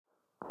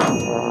Stone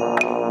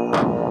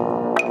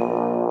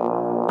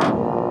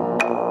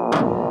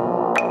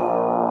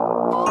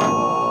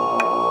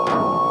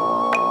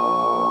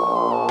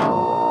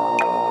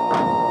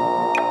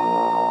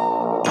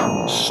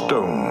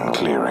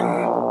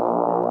Clearing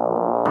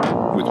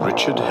with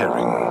Richard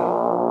Herring.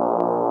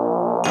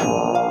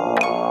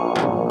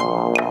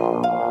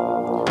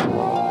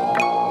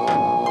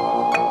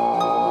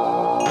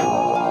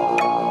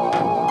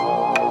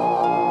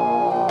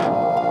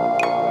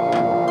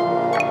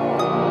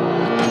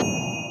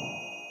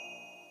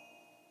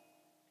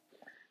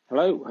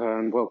 Hello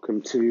and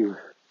welcome to,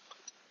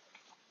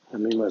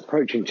 we're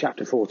approaching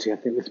chapter 40, I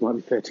think this might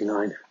be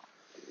 39,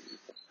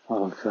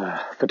 of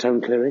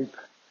Stone Clearing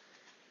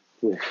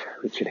with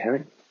Richard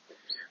Herring.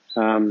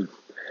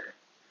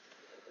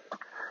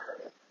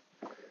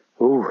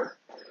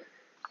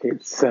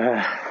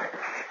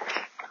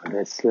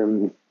 There's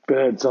some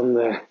birds on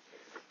the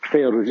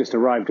field. We've just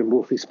arrived and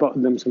Wolfie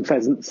spotted them, some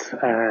pheasants.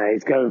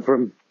 He's going for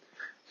them,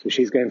 so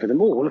she's going for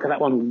them. Oh, look at that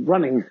one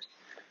running.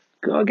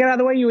 God, get out of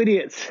the way, you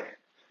idiots.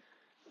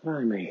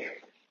 Blimey.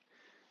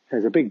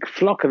 There's a big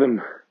flock of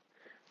them.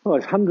 Oh,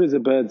 there's hundreds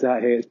of birds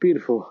out here. It's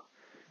beautiful.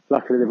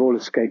 Luckily, they've all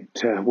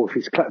escaped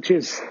Wolfie's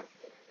clutches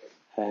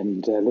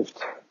and lived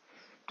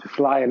to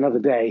fly another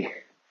day.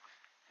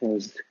 It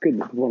was good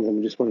that one of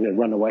them just wanted to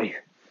run away.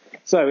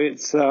 So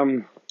it's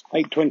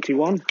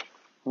 8:21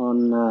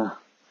 on,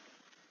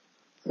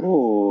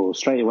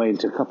 straight away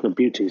into a couple of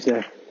beauties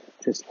there.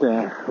 Just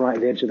right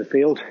at the edge of the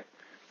field.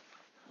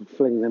 I'll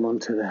fling them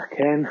onto the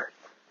cairn.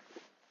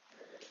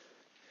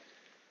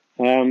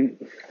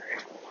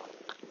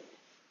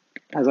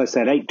 As I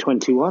said,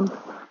 8:21,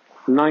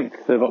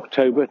 9th of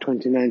October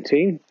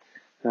 2019.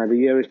 The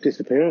year is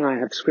disappearing. I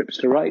have scripts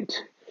to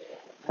write.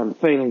 I'm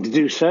failing to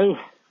do so.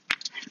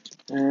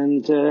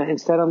 And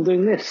instead I'm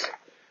doing this,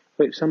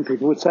 which some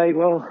people would say,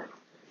 well,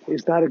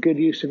 is that a good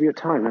use of your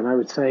time? And I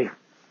would say,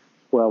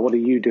 well, what are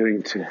you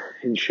doing to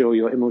ensure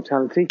your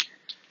immortality?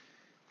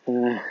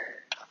 And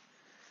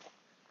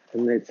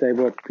they'd say,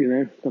 well,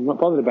 I'm not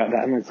bothered about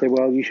that. And I'd say,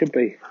 well, you should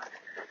be.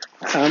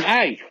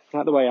 Hey,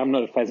 out the way, I'm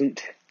not a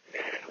pheasant.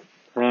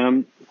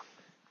 I'm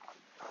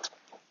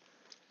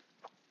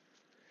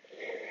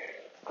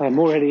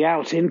already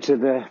out into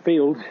the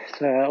field.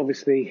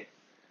 Obviously,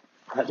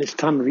 at this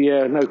time of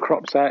year, no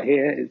crops out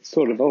here. It's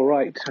sort of all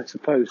right, I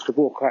suppose, to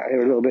walk out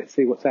here a little bit,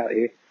 see what's out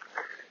here.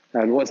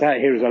 And what's out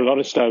here is a lot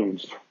of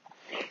stones,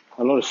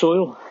 a lot of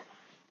soil.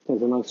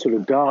 There's a nice sort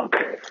of dark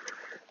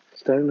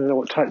stone. I don't know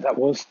what type that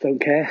was, don't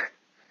care.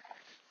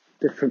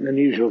 Different than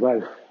usual,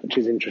 though, which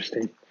is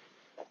interesting.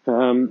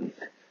 And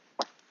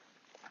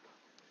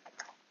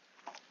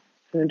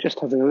just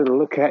having a little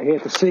look out here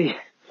to see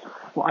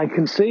what I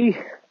can see,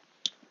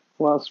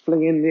 whilst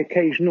flinging the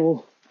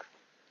occasional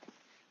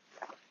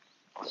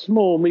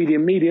small,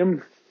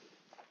 medium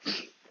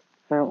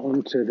out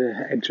onto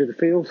the edge of the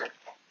field.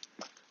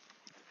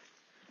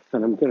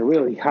 And I'm going to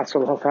really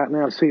hassle off out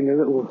now. I've seen a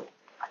little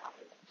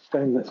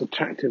stone that's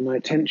attracted my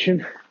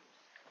attention.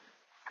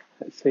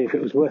 Let's see if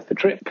it was worth the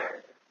trip.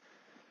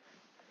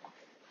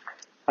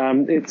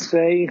 It's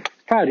a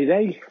cloudy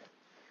day.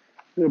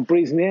 A little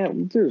breeze in the air.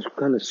 There's a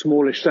kind of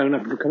smallish stone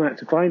I've come out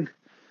to find,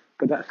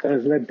 but that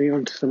has led me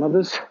on to some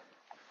others.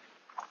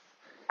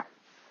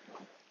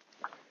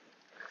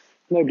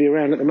 Nobody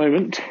around at the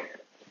moment.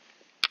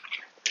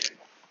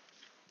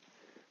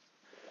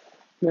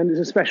 And it's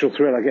a special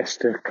thrill, I guess,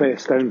 to clear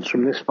stones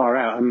from this far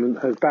out. I'm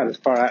about as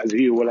far out as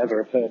you will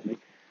ever have heard me.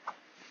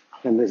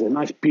 And there's a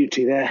nice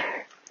beauty there.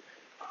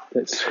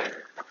 And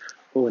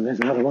there's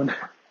another one.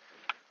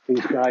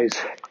 These guys.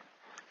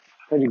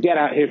 When you get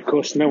out here, of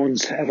course, no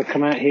one's ever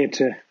come out here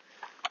to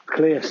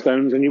clear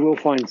stones, and you will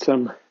find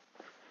some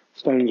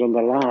stones on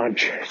the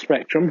large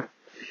spectrum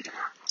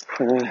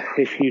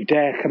if you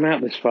dare come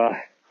out this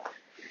far.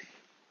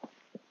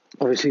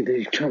 Obviously,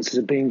 the chances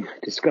of being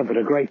discovered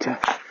are greater,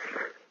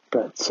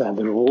 but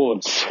the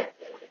rewards,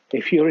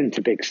 if you're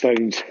into big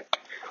stones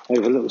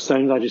over little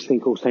stones, I just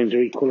think all stones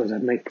are equal, as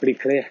I've made pretty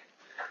clear.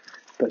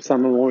 But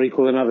some are more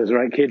equal than others,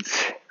 right,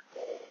 kids?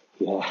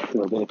 Yeah, a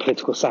little bit of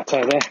political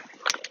satire there.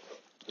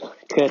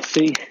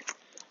 Courtesy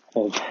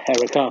of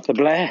Eric Arthur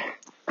Blair,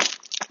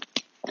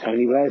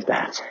 Tony Blair's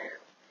dad.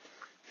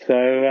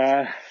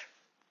 So,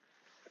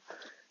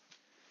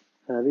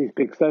 these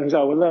big stones,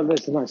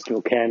 there's a nice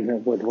little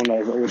cairn with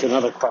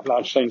another quite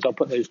large stones. I'll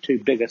put those two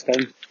bigger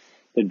stones.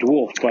 They're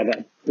dwarfed by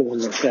the one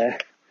that's there.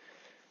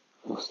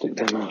 I'll stick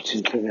them out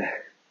into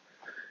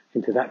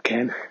that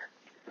cairn.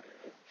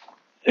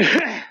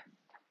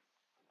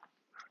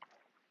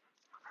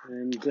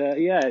 And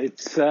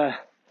it's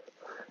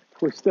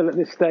we're still at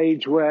this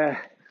stage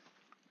where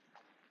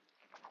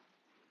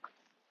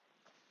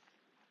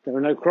there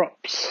are no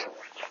crops.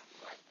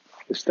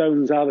 The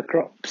stones are the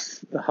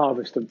crops. The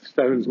harvest of the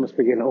stones must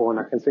begin. And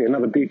I can see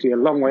another beauty a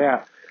long way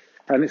out.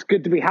 And it's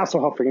good to be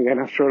Hasselhoffing again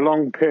after a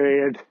long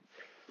period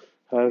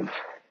of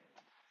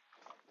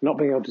not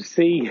being able to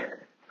see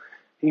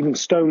even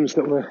stones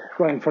that were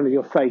right in front of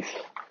your face.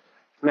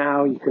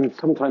 Now you can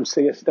sometimes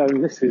see a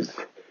stone.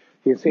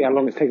 You can see how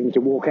long it's taken me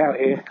to walk out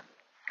here.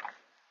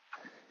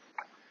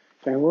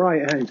 Going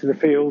right out into the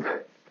field,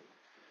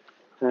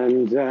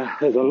 and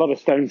there's a lot of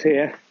stones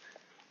here.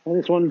 And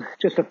this one,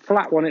 just a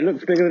flat one, it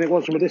looks bigger than it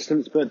was from a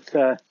distance, but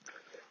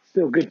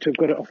still good to have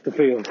got it off the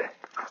field.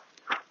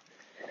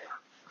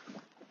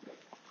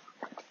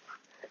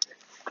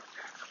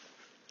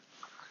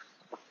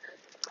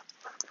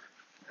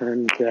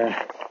 And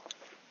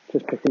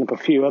just picking up a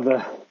few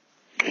other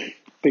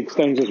big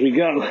stones as we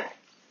go.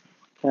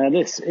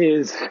 This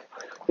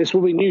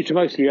will be new to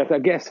most of you. I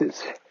guess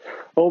it's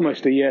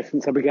almost a year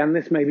since I began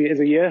this. Maybe it is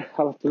a year.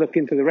 I'll have to look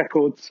into the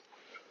records.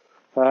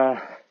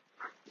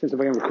 Since I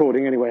began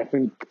recording anyway, I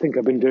think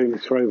I've been doing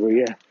this for over a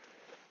year.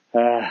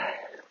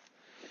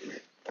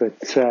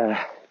 But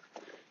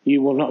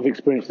you will not have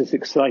experienced this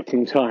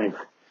exciting time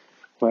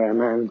where a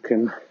man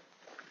can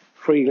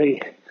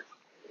freely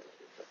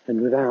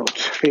and without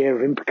fear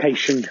of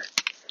implication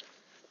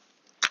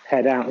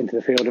head out into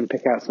the field and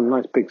pick out some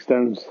nice big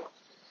stones.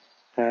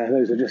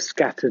 Those are just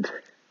scattered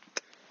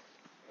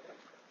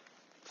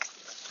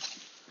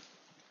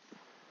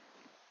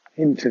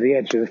into the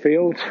edge of the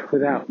field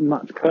without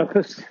much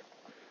purpose.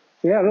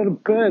 Yeah, a lot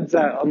of birds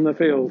out on the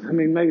field. I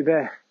mean, maybe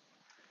there's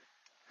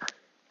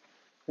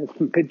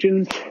some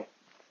pigeons.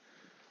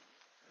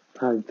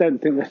 I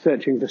don't think they're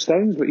searching for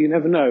stones, but you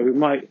never know.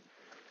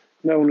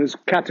 No one has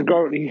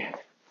categorically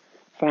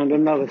found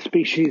another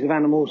species of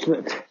animals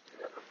that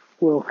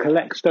will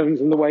collect stones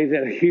in the way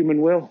that a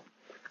human will.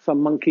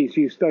 Some monkeys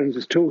use stones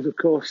as tools, of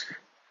course.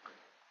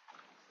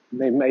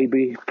 They may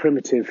be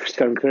primitive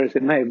stone clearers.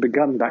 It may have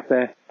begun back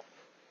there.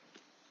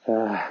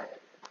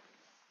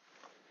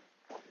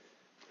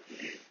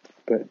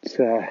 But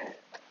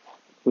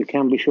we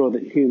can be sure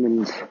that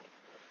humans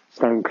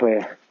stone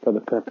clear for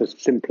the purpose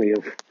simply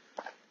of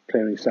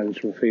clearing stones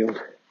from a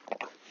field,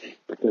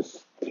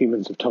 because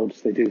humans have told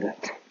us they do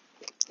that.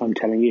 I'm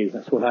telling you,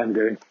 that's what I'm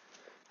doing.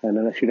 And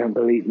unless you don't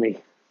believe me,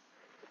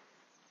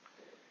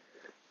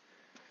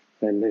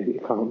 then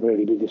it can't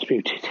really be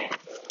disputed.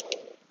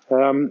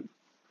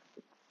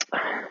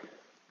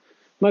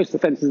 Most of the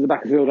fences in the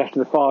back of the field after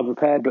the fire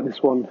repaired, but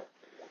this one,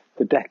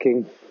 the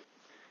decking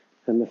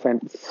and the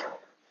fence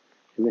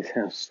in this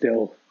house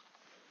still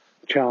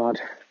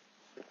charred.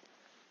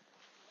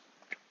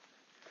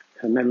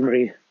 A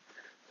memory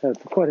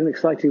of quite an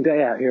exciting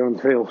day out here on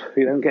the field.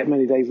 You don't get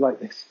many days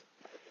like this.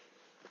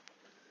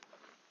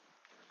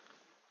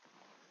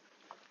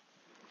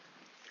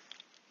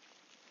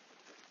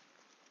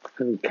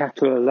 And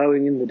cattle are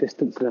lowing in the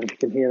distance, I don't know if you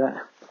can hear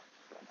that.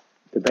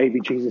 The baby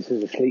Jesus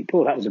is asleep.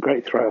 Oh, that was a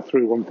great throw. I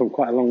threw one from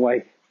quite a long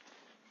way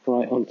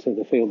right onto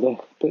the field there.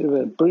 Bit of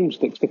a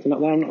broomstick sticking up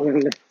there. I'm not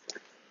going to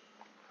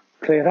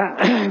clear that.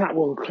 That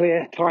will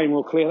clear. Time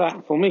will clear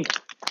that for me.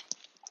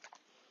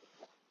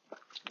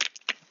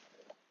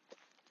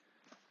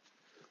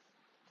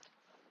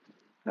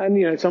 And,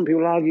 you know, some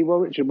people argue, well,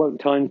 Richard,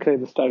 won't time clear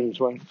the stones?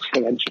 Won't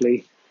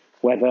eventually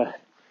weather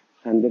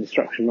and the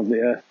destruction of the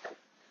earth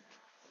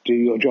do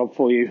your job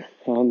for you?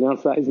 And the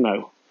answer to that is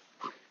no.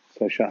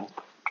 So shut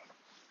up.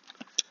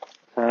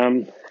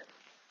 And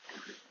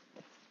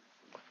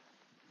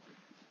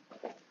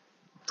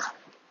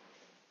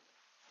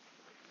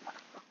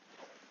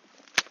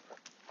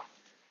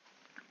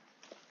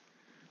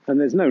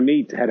there's no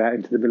need to head out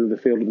into the middle of the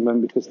field at the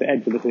moment, because the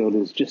edge of the field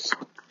is just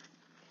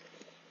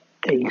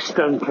a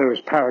stone clearer's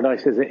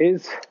paradise as it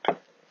is.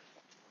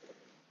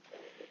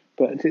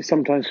 But it's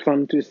sometimes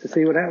fun just to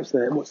see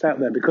what's out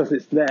there, because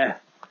it's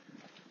there.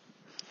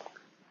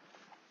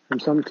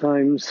 And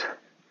sometimes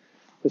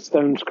the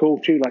stones call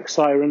to you like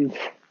sirens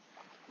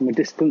from a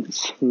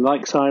distance. And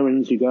like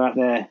sirens, you go out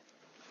there,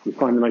 you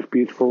find the most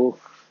beautiful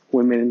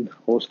women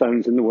or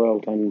stones in the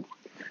world and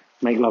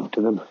make love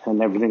to them,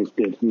 and everything's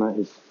good. And that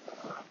is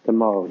the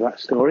moral of that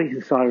story,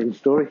 the siren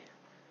story.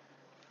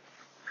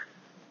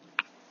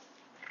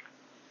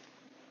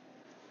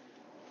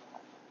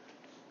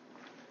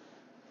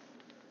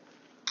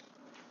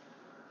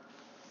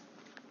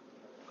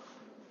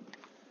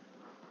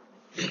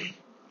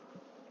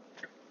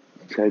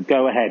 So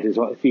go ahead is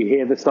what, if you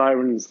hear the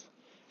sirens,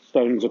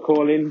 stones are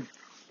calling,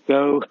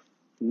 go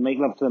and make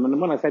love to them. And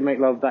when I say make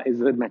love, that is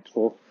a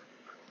metaphor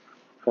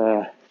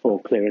for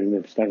clearing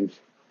the stones.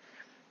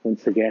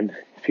 Once again,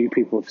 a few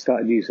people have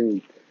started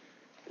using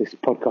this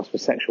podcast for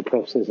sexual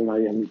purposes, and I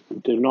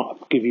do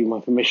not give you my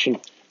permission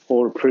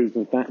or approve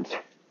of that.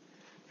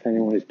 If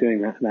anyone is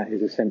doing that, that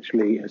is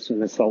essentially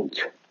an assault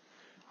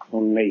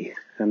on me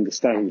and the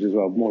stones as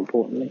well, more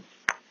importantly.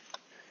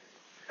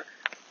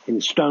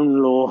 In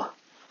stone law,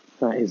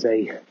 that is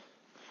a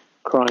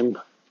crime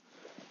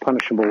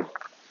punishable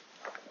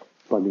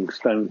by being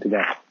stoned to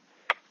death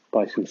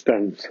by some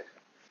stones,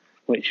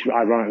 which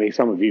ironically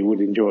some of you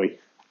would enjoy.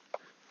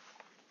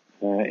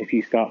 If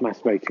you start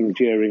masturbating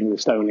during the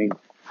stoning,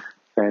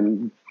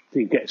 then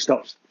you get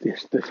stopped.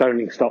 The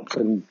stoning stops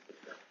and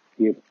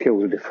you're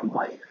killed a different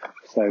way.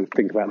 So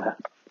think about that,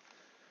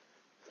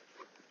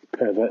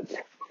 perverts.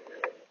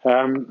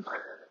 I'm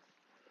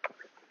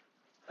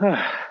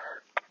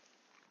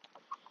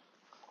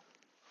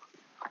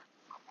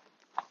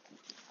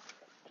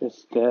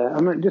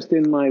just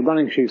in my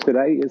running shoes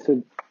today. It's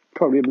a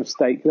probably a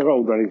mistake. They're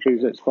old running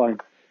shoes, so it's fine.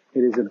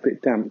 It is a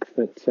bit damp,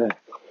 but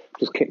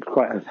just kicked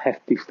quite a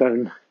hefty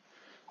stone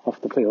off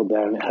the field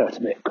there, and it hurt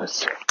a bit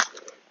because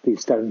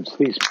these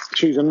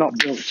shoes are not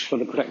built for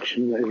the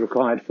protection that is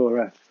required for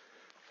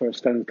a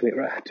stone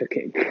clearer to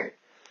kick.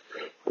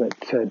 But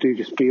do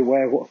just be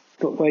aware of what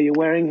footwear you're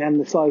wearing and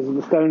the size of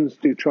the stones.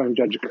 Do try and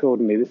judge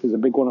accordingly. This is a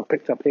big one I've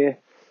picked up here.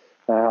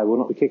 I will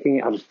not be kicking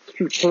it. I'll just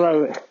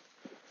throw it,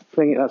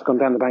 fling it. That's gone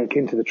down the bank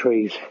into the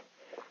trees,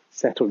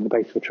 settled at the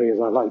base of the tree as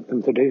I like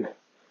them to do.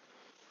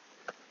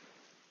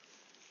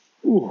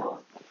 Ooh.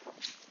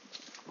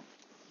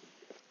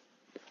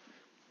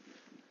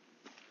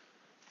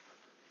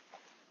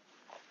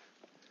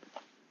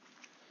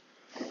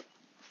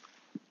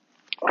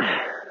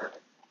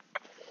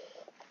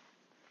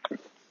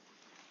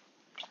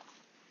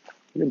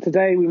 And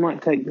today we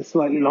might take the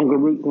slightly longer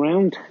route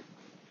round.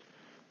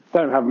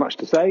 Don't have much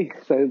to say,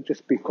 so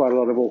just be quite a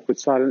lot of awkward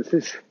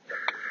silences.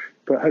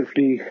 But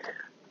hopefully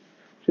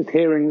just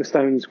hearing the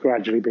stones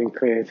gradually being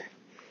cleared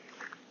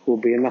will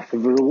be enough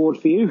of a reward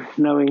for you,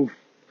 knowing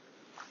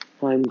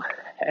I'm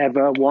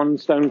ever one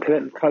stone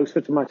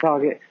closer to my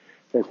target.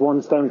 There's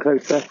one stone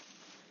closer.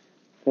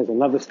 There's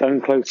another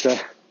stone closer.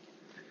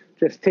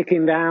 Just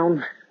ticking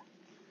down.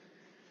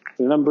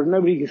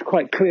 Nobody is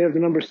quite clear of the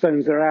number of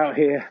stones that are out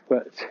here,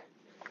 but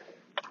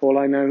all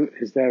I know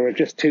is there are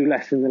just 2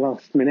 less in the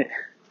last minute.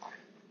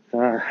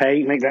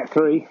 Hey, make that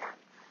 3.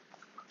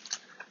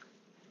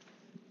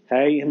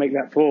 Hey, make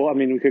that 4. I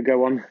mean, we could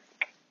go on.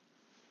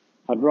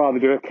 I'd rather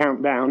do a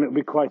countdown. It would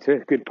be quite a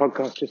good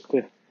podcast just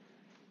to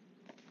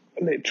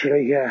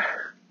literally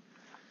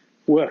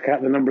work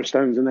out the number of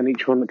stones, and then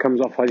each one that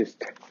comes off, I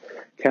just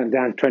count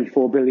down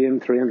 24 billion,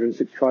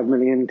 365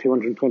 million,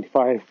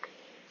 225,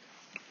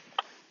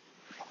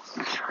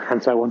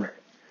 and so on.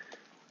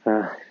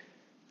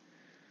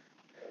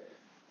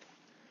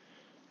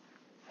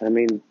 I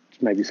mean,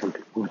 maybe some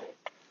people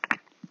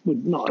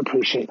would not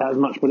appreciate that as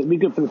much, but it'd be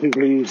good for the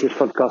people who use this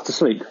podcast to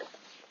sleep.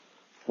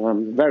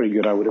 Very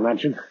good, I would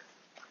imagine.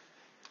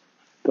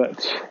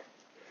 But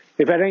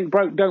if it ain't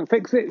broke, don't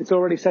fix it. It's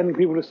already sending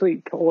people to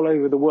sleep all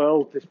over the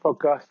world, this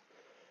podcast.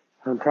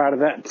 I'm proud of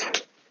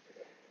that.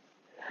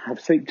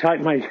 Have sleep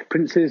tight, my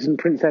princes and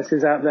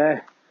princesses out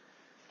there.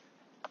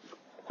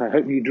 I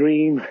hope you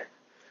dream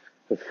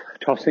of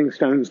tossing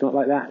stones, not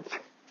like that.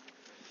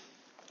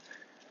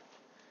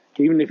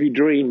 Even if you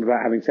dream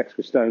about having sex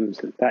with stones,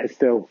 that is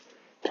still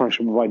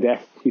punishable by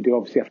death. You do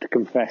obviously have to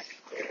confess,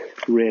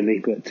 really.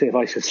 But if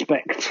I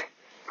suspect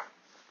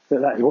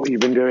that is what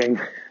you've been doing,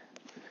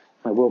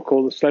 I will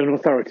call the stone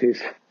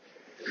authorities.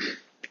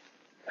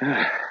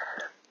 So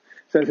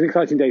it's an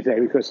exciting day today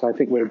because I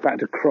think we're about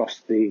to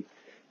cross the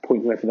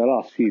point where for the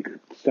last few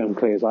stone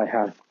clears I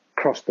have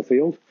crossed the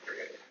field,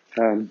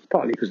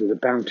 partly because of the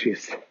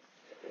bounteous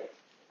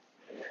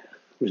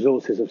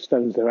resources of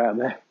stones that are out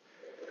there.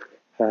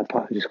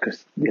 Partly just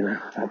because, I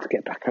had to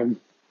get back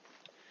home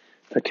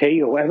for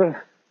tea or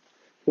whatever,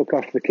 look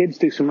after the kids,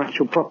 do some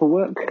actual proper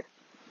work.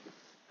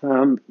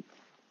 But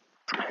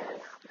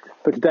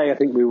today I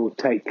think we will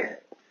take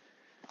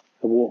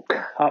a walk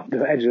up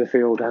the edge of the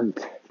field and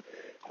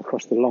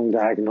across the long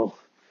diagonal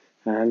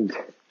and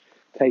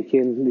take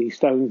in the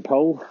stone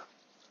pole,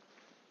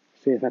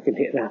 see if I can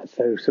hit that.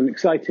 So some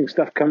exciting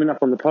stuff coming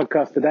up on the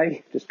podcast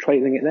today, just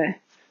trailing it there.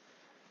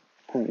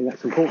 Apparently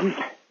that's important.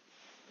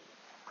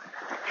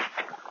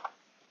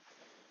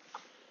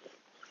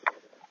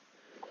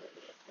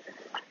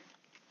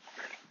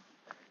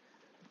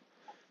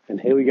 And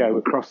here we go,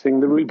 we're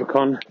crossing the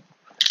Rubicon.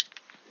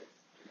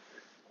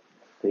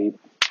 The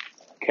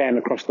cairn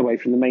across the way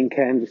from the main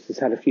cairn just has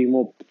had a few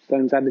more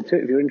stones added to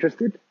it if you're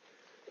interested.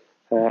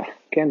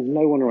 Again,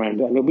 no one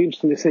around. And it'll be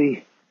interesting to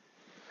see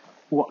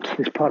what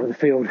this part of the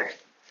field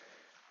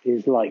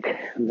is like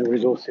and the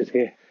resources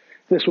here.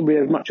 This will be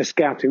as much a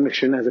scouting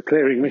mission as a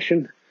clearing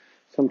mission.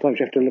 Sometimes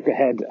you have to look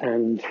ahead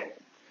and...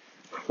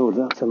 Oh,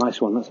 that's a nice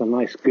one. That's a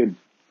nice, good,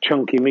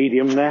 chunky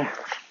medium there.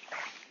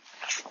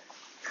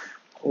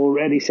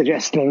 Already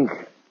suggesting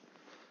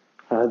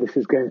this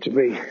is going to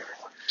be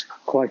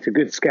quite a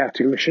good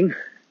scouting mission.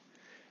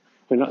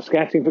 We're not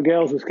scouting for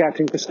girls, we're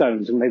scouting for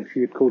stones. And maybe if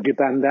you'd called your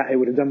band that, it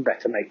would have done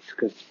better, mates,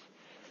 because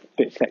a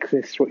bit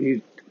sexist what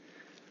you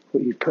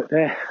put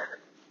there.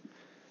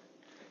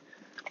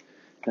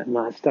 That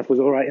mad stuff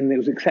was all right and it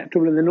was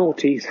acceptable in the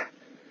noughties,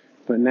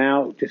 but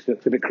now it just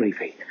looks a bit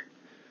creepy.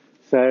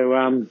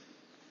 So,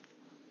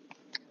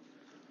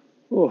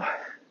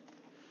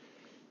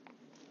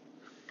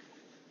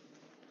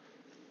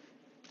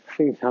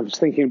 I was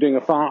thinking of doing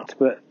a fart,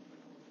 but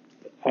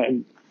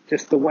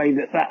just the way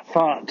that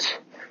fart,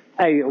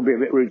 A, it'll be a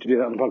bit rude to do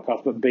that on the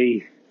podcast, but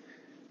B,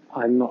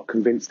 I'm not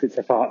convinced it's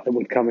a fart that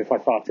would come if I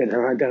farted,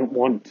 and I don't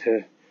want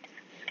to,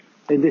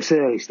 in this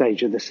early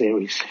stage of the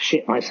series,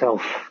 shit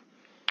myself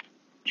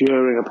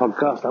during a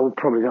podcast. I would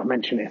probably not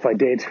mention it if I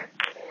did,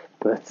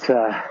 but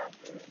I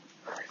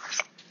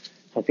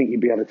think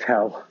you'd be able to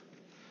tell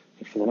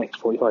for the next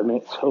 45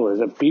 minutes. Oh, there's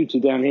a beauty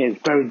down here.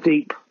 It's very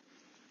deep.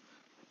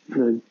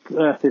 The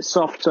earth is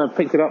soft, so I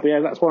picked it up. Yeah,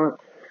 that's one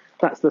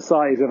That's the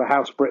size of a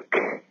house brick,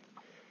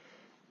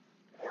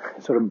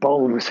 sort of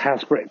bulbous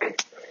house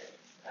brick.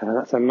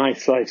 That's a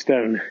nice size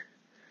stone.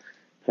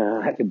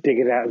 I had to dig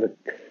it out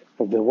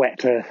of the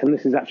wet earth, and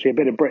this is actually a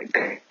bit of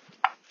brick.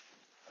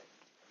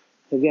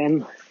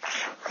 Again,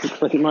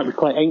 looks like it might be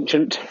quite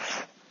ancient.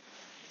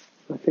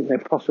 I think there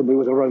possibly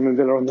was a Roman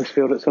villa on this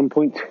field at some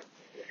point.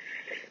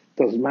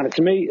 Doesn't matter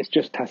to me, it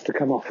just has to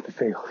come off the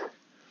field.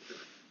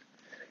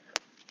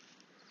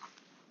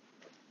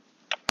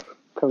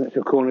 Coming up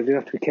to a corner, you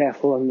have to be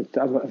careful, and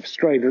I've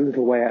strayed a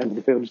little way out into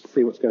the field just to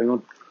see what's going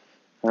on.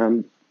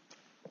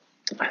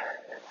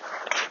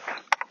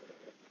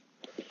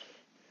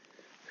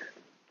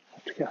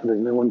 There's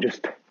no one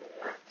just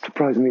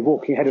surprisingly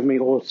walking ahead of me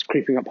or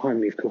creeping up behind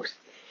me, of course.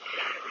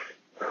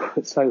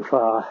 But so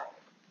far,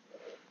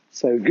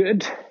 so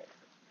good.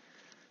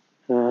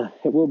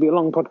 It will be a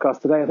long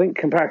podcast today, I think,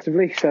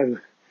 comparatively, so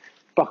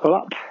buckle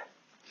up.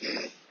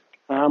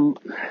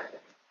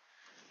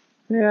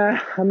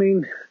 Yeah, I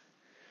mean,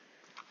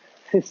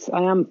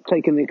 I am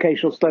taking the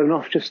occasional stone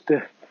off just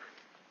to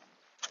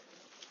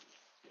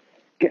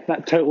get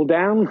that total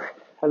down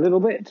a little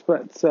bit,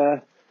 but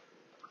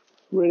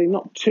really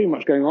not too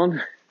much going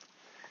on.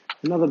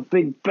 Another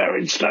big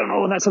buried stone.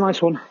 Oh, that's a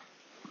nice one.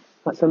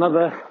 That's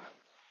another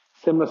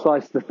similar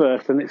size to the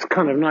first, and it's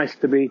kind of nice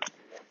to be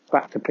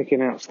back to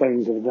picking out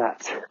stones of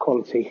that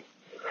quality.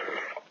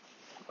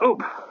 Oh!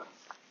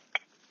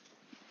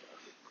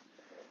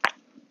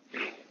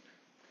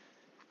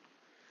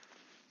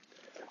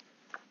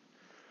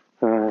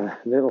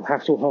 Little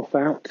Hasselhoff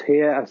out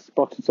here. I've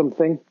spotted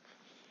something.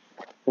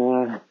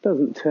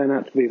 Doesn't turn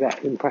out to be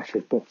that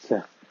impressive, but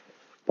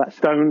that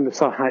stone,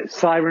 the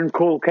siren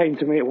call came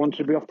to me. It wanted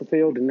to be off the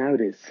field, and now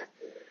it is.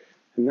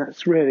 And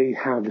that's really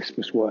how this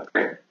must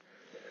work.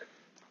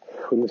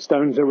 When the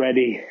stones are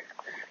ready,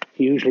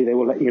 usually they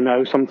will let you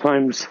know.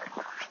 Sometimes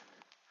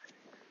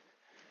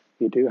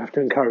you do have to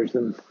encourage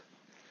them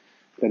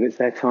that it's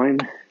their time.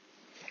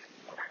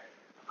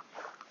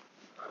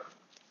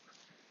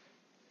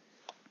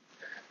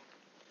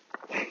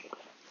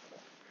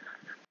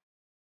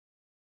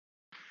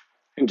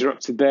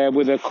 Interrupted there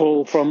with a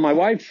call from my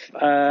wife.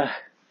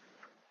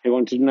 Who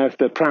wanted to know if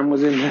the pram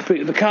was in the boot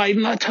of the car,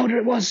 even though I told her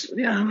it was.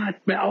 Yeah,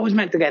 I was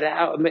meant to get it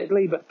out,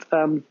 admittedly, but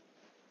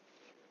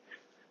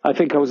I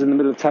think I was in the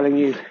middle of telling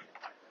you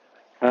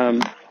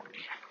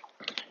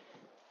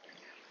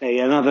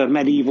another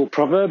medieval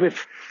proverb.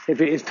 If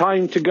it is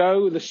time to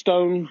go, the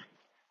stone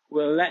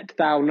will let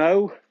thou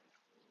know.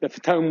 The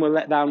fatone will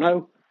let thou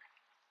know.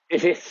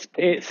 If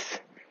it's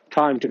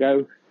time to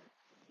go,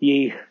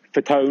 ye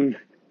fatone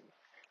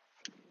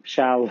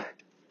shall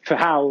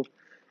verhaal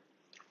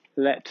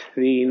let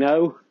thee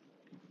know.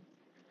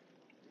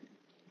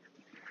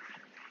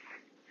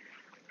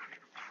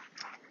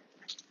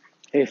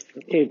 If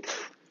it's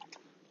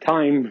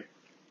time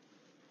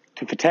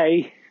to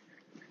fatay,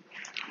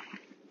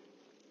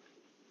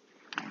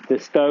 the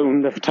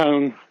stone, the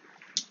fatone,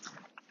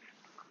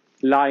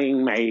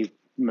 lying may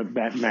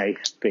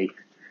be.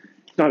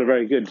 Not a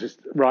very good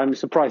rhyme.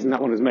 Surprising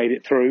that one has made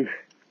it through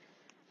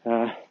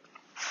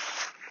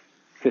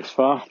this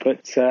far,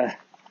 but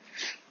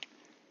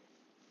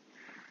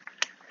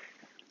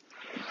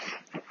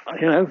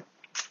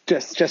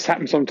just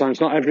happens sometimes.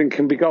 Not everything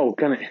can be gold,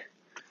 can it?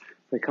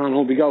 They can't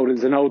all be gold.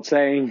 There's an old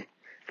saying: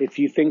 if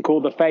you think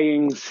all the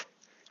fayings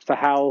for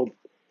hell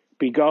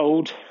be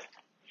gold,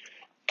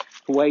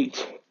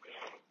 wait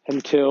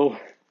until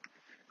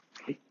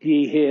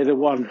ye hear the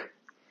one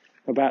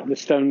about the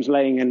stones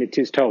laying and it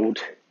is told.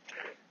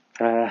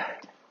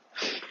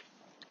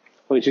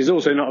 Which is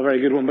also not a very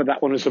good one, but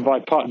that one has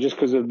survived partly just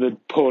because of the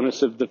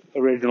poorness of the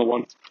original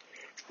one.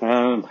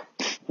 And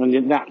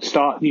in that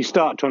you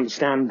start to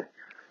understand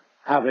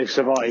how they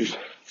survived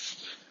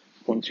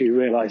once you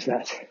realise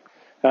that.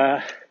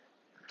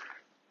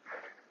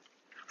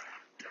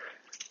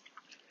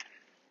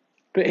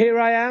 But here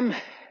I am,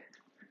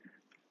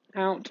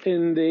 out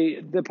in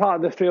the part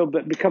of the field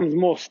that becomes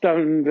more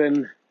stone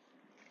than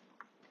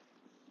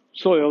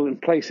soil in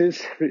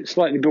places. It's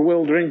slightly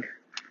bewildering.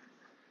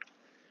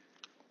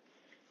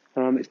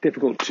 It's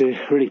difficult to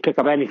really pick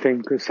up anything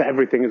because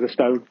everything is a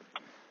stone.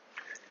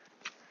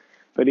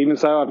 But even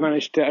so, I've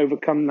managed to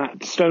overcome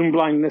that stone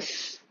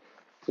blindness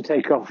to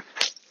take off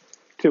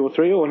 2 or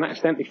 3, and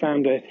accidentally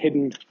found a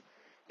hidden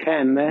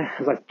cairn there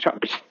as I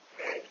chucked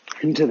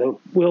into the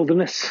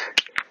wilderness.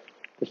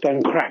 The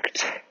stone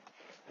cracked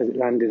as it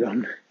landed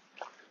on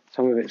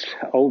some of its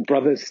old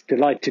brothers,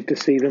 delighted to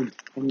see them,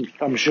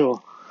 I'm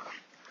sure,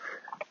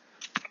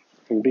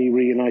 and be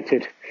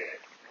reunited.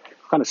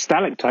 Kind of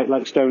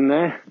stalactite-like stone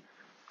there.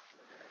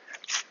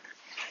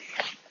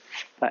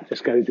 That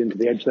just goes into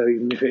the edge, though,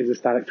 even if it is a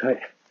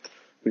stalactite.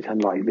 It's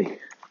unlikely.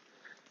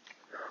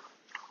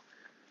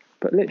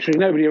 But literally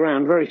nobody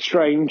around, very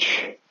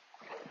strange.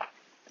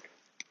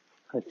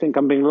 I think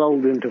I'm being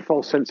lulled into a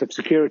false sense of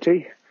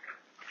security.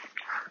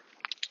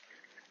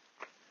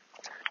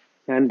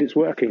 And it's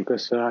working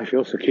because I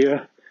feel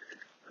secure.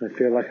 I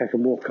feel like I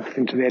can walk up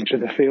into the edge of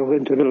the field,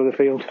 into the middle of the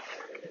field,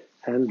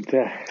 and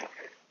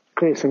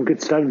clear some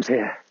good stones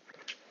here.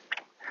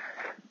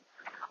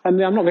 And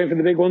I'm not going for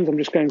the big ones. I'm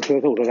just going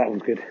for, oh, that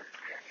one's good.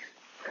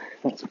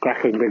 That's a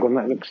crackling big one.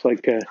 That looks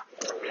like a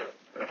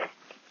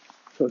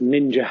sort of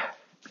ninja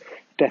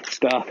Death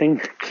Star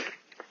thing.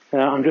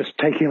 I'm just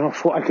taking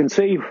off what I can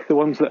see, the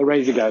ones that are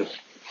ready to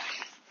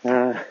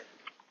go.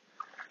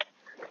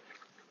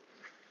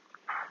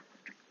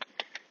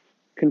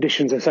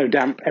 Conditions are so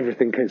damp,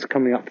 everything is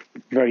coming up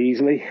very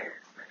easily,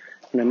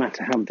 no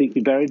matter how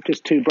deeply buried.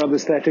 Just two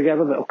brothers there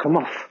together that'll come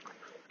off,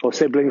 or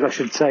siblings, I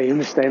should say. In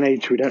this day and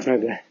age, we don't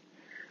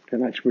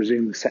actually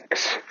presume the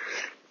sex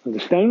of the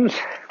stones.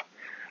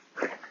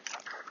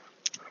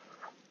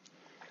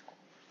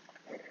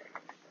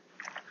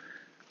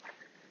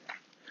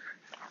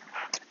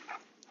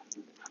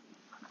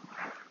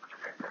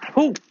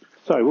 Oh,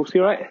 sorry, Wolfie,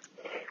 all right?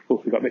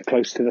 Wolfie got a bit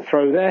close to the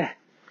throw there.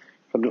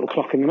 Got a little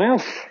clock in the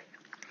mouth.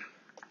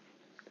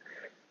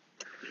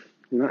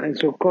 And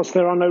so, of course,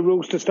 there are no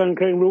rules to stone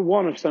clearing. Rule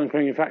 1 of stone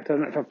clearing, in fact, I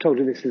don't know if I've told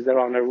you this, is there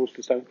are no rules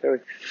to stone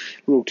clearing.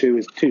 Rule 2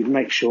 is to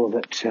make sure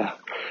that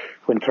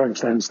when throwing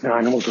stones, no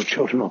animals or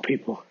children or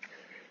people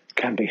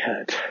can be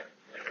hurt.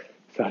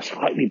 So I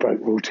slightly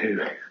broke Rule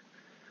 2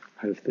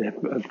 of the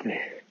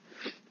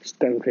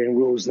stone clearing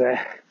rules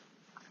there.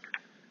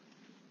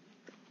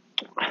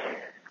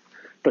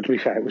 But to be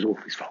fair, it was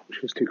Wolfie's fault. She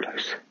was too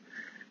close.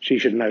 She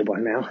should know by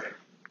now.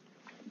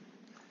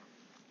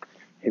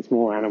 It's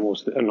more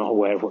animals that are not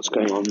aware of what's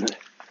going on that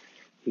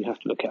you have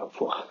to look out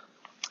for.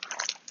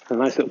 A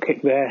nice little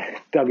kick there,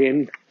 dug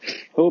in.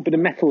 Oh, a bit of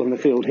metal in the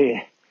field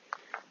here.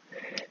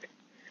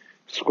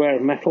 Square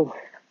of metal.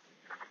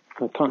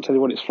 I can't tell you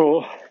what it's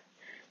for.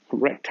 A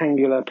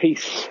rectangular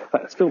piece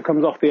that still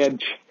comes off the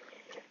edge.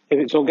 If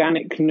it's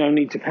organic, no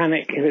need to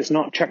panic. If it's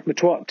not, chuck the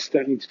twat.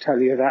 Don't need to tell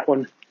you that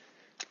one.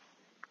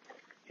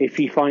 If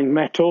you find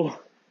metal,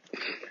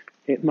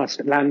 it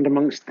must land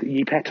amongst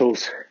ye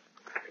petals.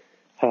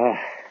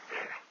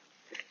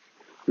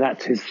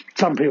 That is,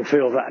 some people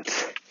feel that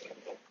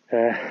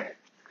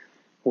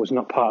was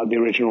not part of the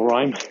original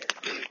rhyme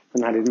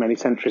and added many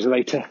centuries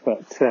later,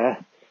 but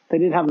they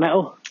did have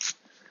metal.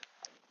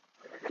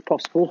 It's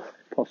possible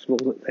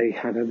that they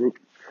had a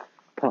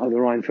part of the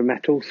rhyme for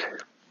metals.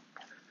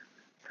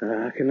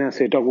 I can now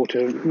see a dog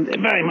water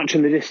very much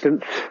in the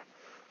distance,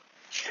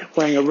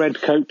 wearing a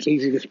red coat,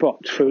 easy to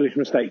spot, foolish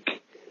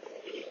mistake.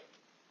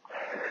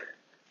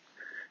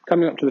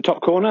 Coming up to the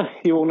top corner,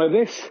 you all know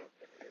this.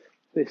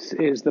 This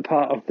is the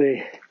part of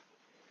the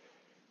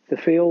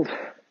field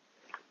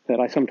that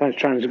I sometimes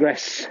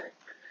transgress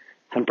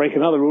and break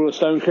another rule of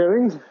stone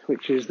clearing,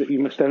 which is that you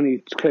must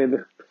only clear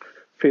the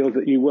field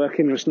that you work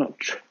in. You must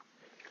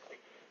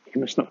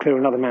not clear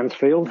another man's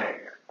field.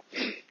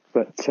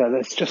 But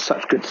there's just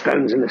such good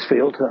stones in this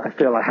field that I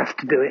feel I have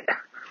to do it.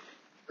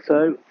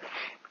 So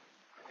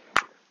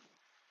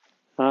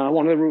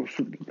one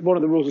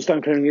of the rules of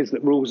stone clearing is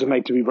that rules are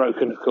made to be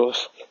broken, of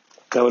course.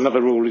 So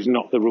another rule is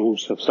not the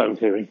rules of stone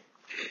clearing.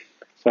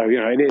 So,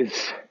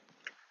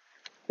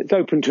 it's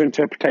open to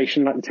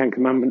interpretation like the Ten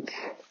Commandments.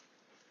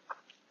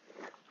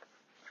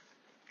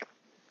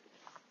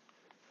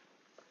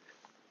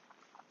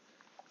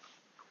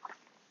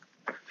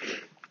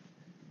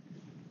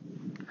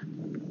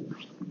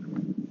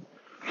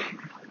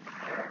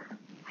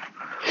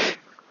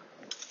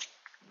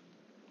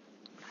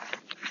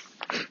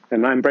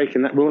 And I'm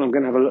breaking that rule. I'm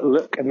going to have a little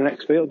look in the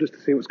next field just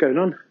to see what's going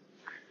on.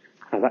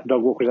 That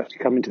dog walker has actually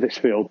come into this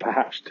field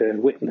perhaps to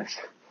witness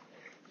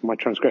my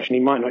transgression.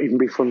 He might not even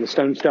be from the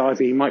Stone Stars.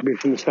 He might be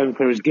from the Stone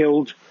Clearers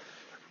Guild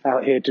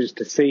out here just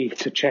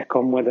to check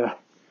on whether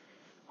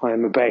I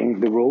am obeying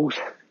the rules.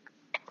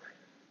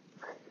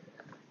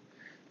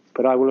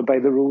 But I will obey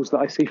the rules that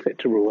I see fit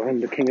to rule. I am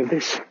the king of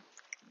this.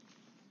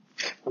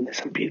 And there's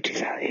some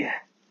beauties out here.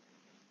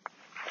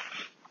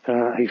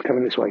 He's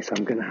coming this way, so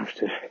I'm going to have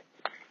to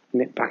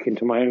nip back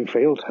into my own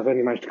field. I've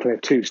only managed to clear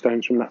 2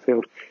 stones from that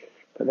field,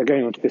 but they're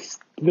going onto this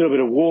little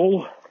bit of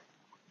wall,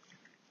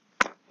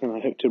 and I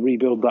hope to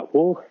rebuild that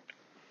wall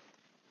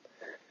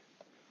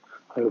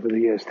over the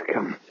years to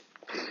come.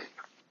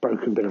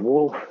 Broken bit of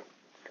wall.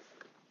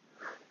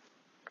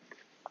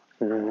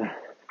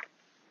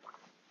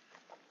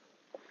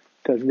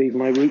 Does leave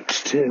my route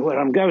to where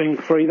I'm going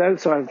free though,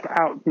 so I've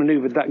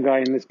outmaneuvered that guy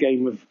in this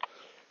game of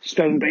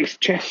stone-based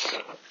chess.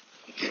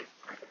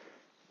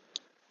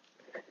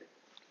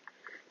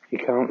 You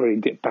can't really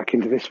dip back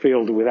into this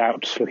field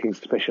without looking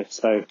suspicious,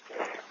 so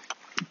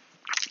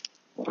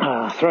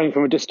throwing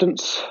from a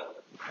distance.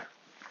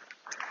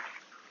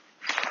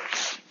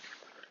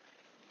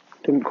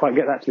 Didn't quite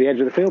get that to the edge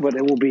of the field, but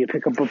it will be a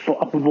pick up a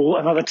ball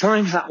another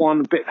time. That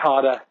one a bit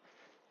harder,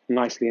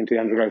 nicely into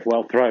the undergrowth.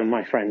 Well thrown,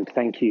 my friend.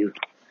 Thank you.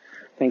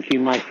 Thank you,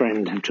 my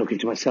friend. I'm talking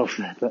to myself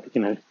there, but,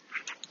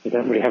 I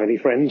don't really have any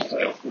friends.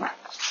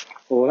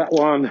 Or that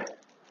one,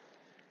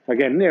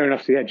 again, near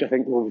enough to the edge, I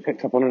think will be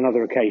picked up on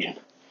another occasion.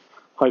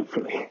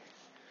 Hopefully.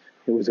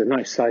 It was a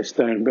nice sized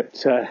stone,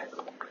 but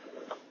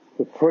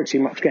we're pretty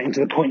much getting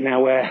to the point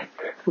now where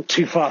we're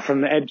too far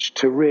from the edge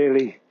to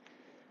really,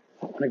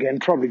 and again,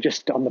 probably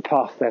just on the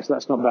path there, so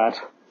that's not bad.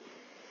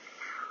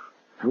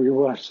 We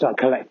will have to start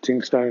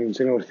collecting stones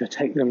in order to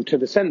take them to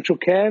the central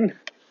cairn,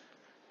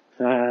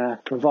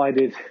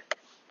 provided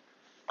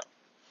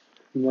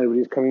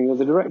nobody's coming the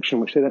other direction,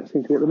 which they don't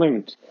seem to be at the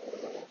moment.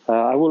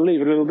 I will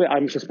leave it a little bit.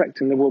 I'm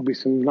suspecting there will be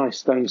some nice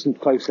stones and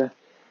closer.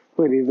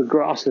 Really, the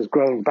grass has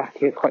grown back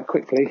here quite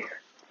quickly,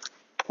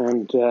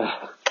 and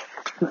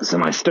that's a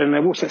nice stone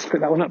there. Let's pick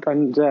that one up,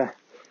 and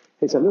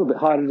it's a little bit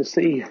harder to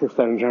see the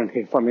stones around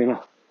here, funnily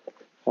enough.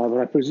 But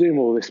I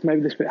presume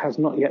maybe this bit has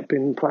not yet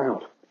been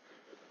ploughed.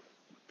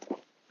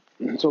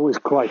 It's always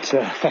quite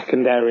a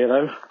fecund area,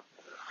 though.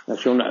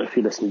 As you'll know if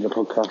you listen to the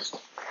podcast,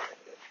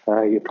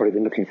 you've probably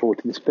been looking forward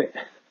to this bit.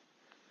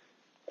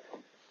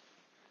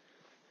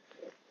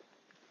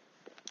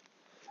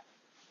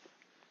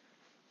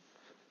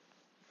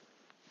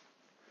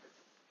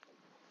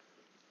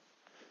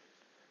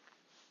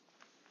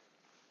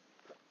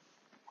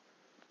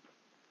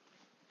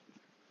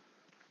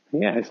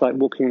 Yeah, it's like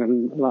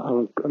walking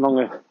along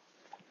a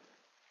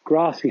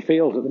grassy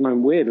field at the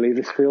moment. Weirdly,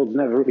 this field's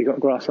never really got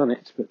grass on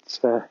it,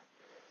 but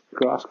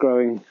grass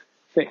growing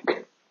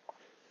thick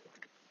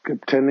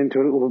could turn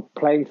into a little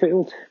playing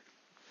field.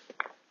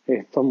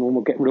 If someone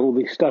will get rid of all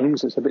these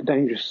stones, it's a bit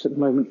dangerous at the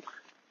moment.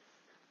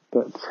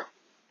 But,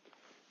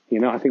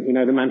 I think we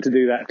know the man to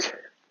do that.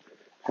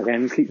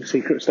 Again, keep the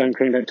secret, stone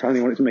clearing, don't tell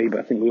anyone it's me, but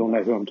I think we all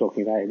know who I'm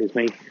talking about. It is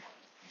me.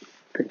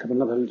 Picked up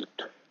another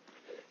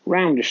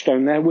roundish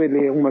stone there,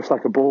 weirdly almost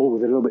like a ball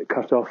with a little bit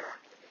cut off.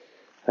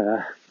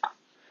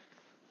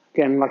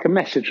 Again, like a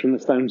message from the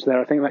stones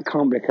there. I think that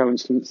can't be a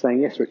coincidence,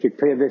 saying, yes, Richard,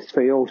 clear this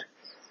field,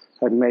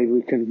 and maybe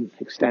we can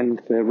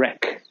extend the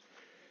wreck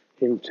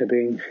into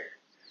being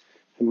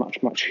a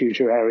much, much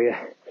huger area,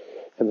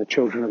 and the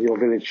children of your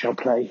village shall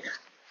play.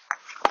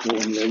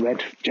 And the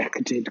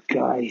red-jacketed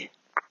guy,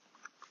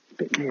 a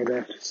bit near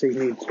there to see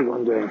me through what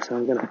I'm doing, so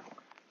I'm going to,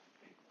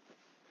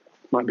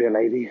 might be a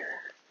lady,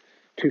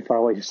 too far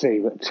away to see,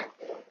 but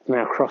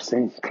now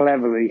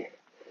cleverly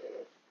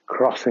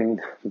crossing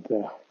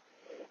the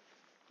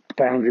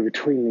boundary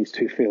between these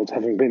two fields,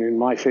 having been in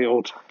my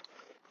field,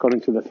 got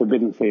into the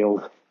forbidden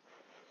field,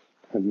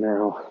 and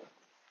now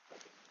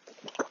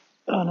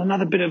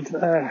another bit of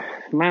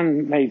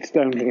man-made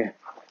stone here.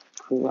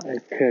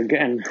 Like,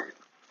 again,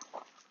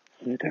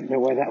 I don't know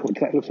where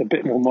that looks a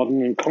bit more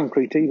modern and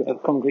concretey,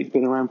 but concrete's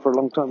been around for a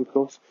long time, of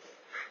course.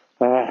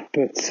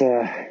 But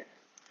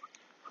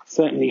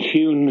certainly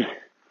hewn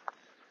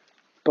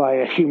by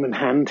a human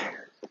hand,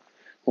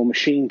 or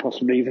machine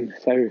possibly even,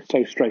 so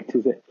straight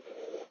is it.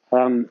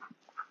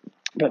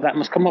 But that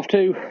must come off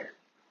too.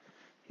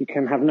 You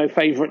can have no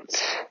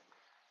favourites.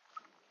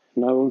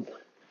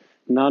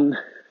 None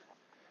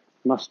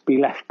must be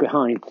left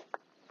behind.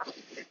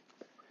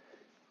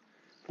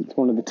 It's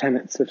one of the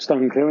tenets of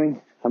stone clearing. I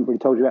haven't really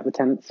told you about the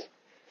tenets.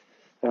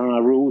 There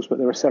are rules, but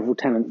there are several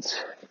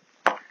tenets.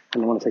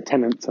 And when I say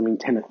tenants, I mean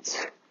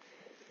tenets.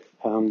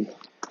 Poor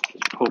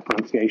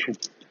pronunciation.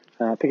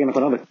 Picking up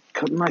another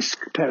nice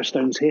pair of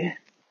stones here.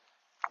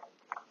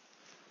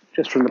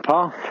 Just from the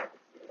path.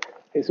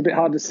 It's a bit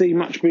hard to see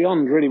much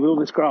beyond, really, with all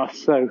this grass.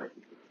 So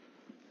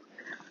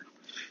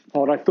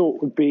what I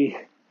thought would be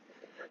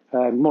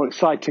a more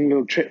exciting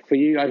little trip for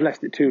you, I've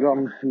left it too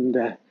long, and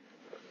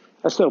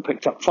I still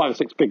picked up 5 or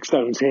 6 big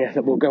stones here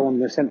that will go on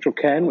the central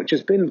cairn, which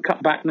has been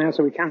cut back now,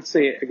 so we can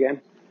see it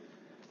again.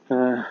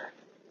 I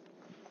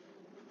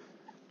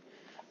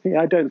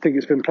don't think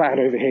it's been ploughed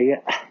over here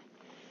yet.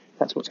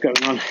 That's what's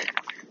going on.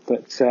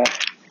 But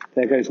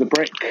there goes the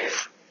brick,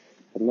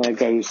 and there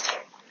goes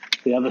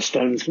the other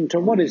stones into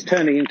what is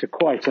turning into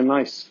quite a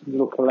nice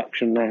little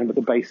collection now at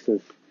the base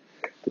of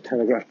the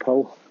telegraph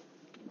pole.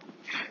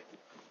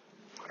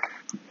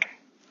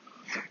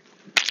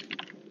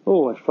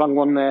 Oh, I flung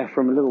one there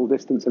from a little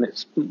distance and it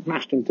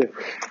smashed into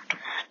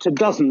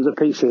dozens of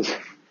pieces.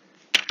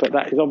 But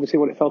that is obviously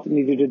what it felt it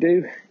needed to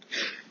do.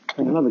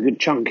 And another good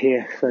chunk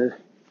here, so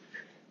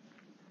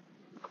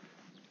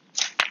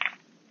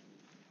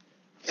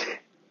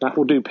that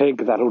will do,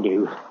 pig, that'll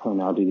do. Oh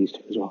no, I'll do these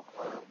two as well.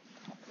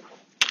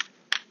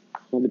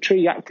 Well, the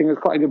tree acting as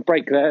quite a good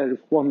break there.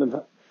 One of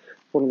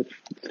the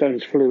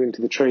stones flew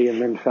into the tree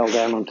and then fell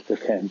down onto the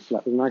cairn, so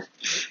that was nice.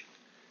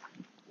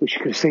 Wish you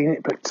could have seen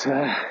it, but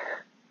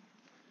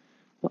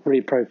not really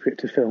appropriate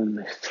to film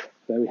this,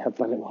 though we have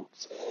done it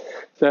once.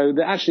 So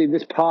actually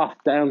this path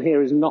down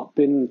here has not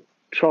been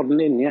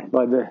trodden in yet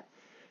by the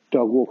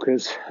dog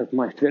walkers of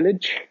my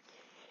village.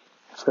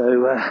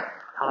 So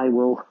I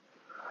will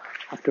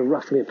have to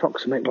roughly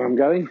approximate where I'm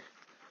going.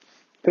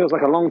 Feels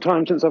like a long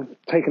time since I've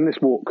taken this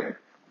walk.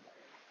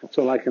 That's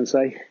all I can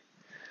say.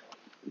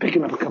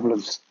 Picking up a couple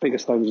of bigger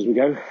stones as we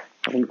go.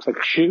 That one looks like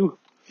a shoe.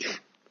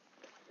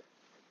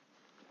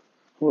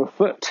 Or a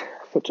foot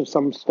of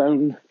some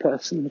stone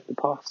person of the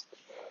past.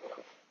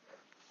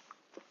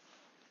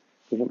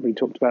 We haven't really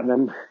talked about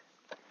them.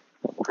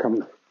 That will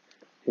come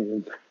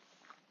in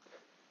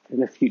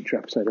a future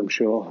episode, I'm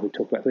sure. We'll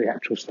talk about the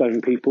actual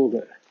stone people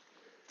that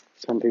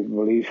some people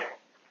believe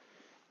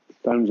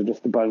stones are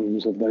just the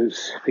bones of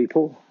those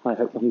people. I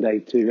hope one day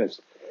too, as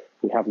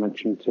we have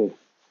mentioned, to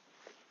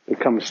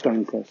become a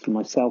stone person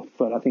myself,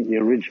 but I think the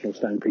original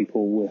stone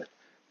people were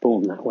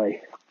born that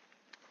way.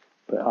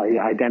 but I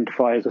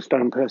identify as a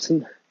stone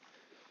person,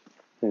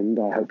 and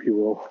I hope you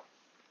will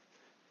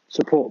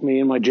support me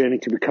in my journey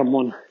to become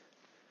one,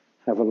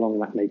 however long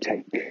that may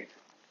take.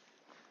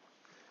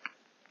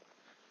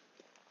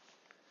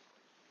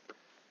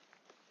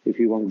 If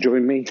you want to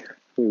join me,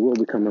 we will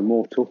become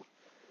immortal.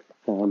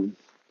 And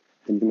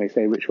you may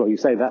say, Rich, well, you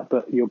say that,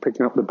 but you're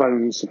picking up the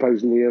bones,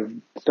 supposedly, of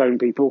stone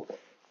people.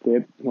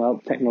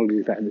 Well, technology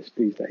is better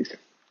these days.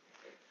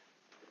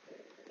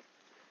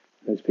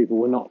 Those people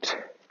were not.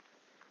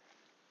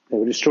 They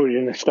were destroyed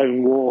in a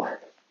stone war,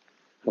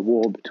 a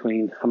war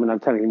between, I'm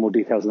telling you more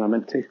details than I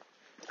meant to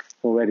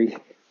already.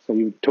 So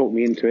you talked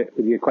me into it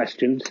with your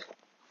questions.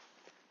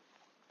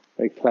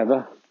 Very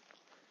clever.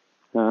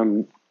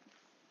 It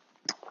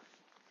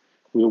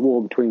was a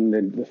war between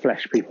the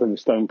flesh people and the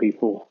stone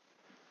people.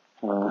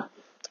 The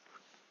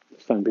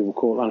stone people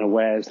caught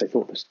unawares. They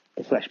thought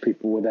the flesh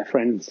people were their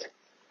friends.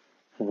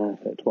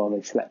 But while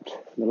they slept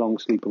the long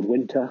sleep of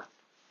winter,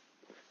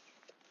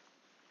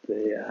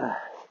 the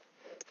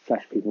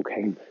flesh people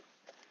came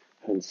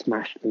and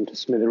smashed them to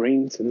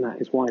smithereens, and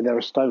that is why there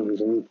are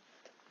stones, and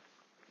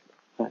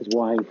that is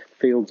why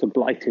fields are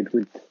blighted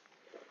with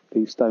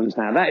these stones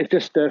now. That is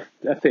just a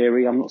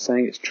theory. I'm not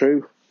saying it's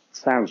true. It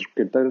sounds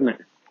good, doesn't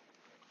it?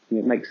 And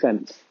it makes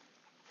sense.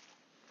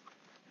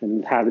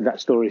 And how did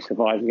that story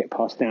survive and get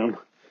passed down?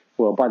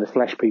 Well, by the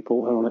flesh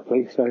people,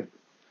 ironically, so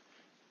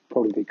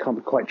probably they can't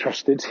be quite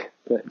trusted,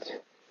 but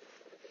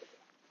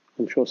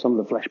I'm sure some of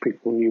the flesh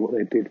people knew what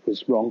they did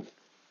was wrong.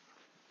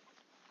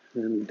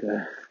 And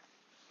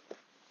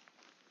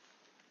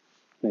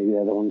maybe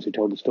they're the ones who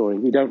told the story.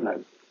 We don't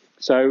know.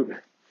 So,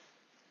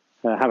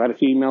 have had a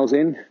few emails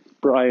in.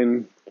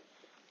 Brian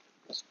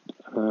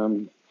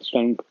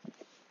Stone,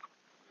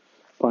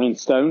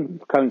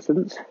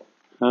 coincidence.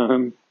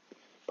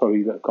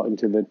 Probably got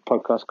into the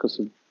podcast because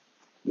of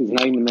his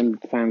name, and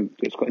then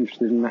just got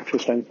interested in the natural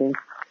stone thing.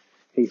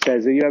 He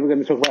says, are you ever going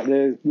to talk about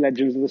the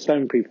legends of the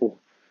stone people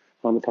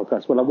on the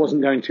podcast? Well, I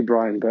wasn't going to,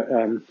 Brian, but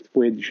it's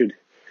weird. I should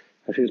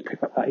just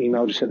pick up that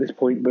email just at this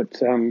point.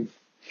 But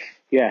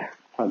yeah,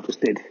 I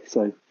just did.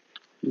 So,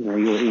 your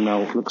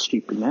email looks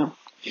stupid now.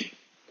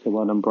 So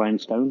well done, Brian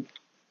Stone.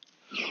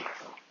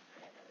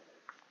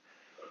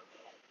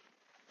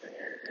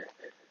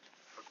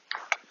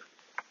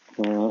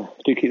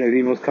 Do keep those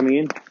emails coming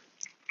in.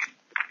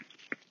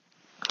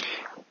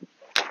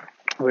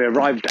 We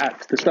arrived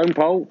at the Stone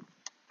Pole.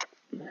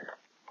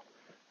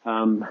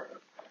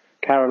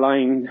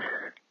 Caroline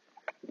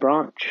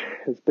Branch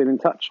has been in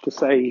touch to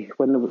say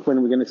when are we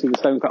going to see the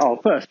Stone Pole. Oh,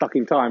 first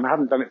fucking time. I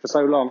haven't done it for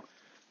so long.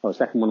 Oh,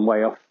 second one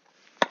way off.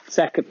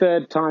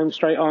 Third time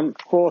straight on.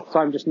 Fourth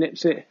time just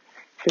nips it.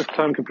 Fifth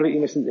time completely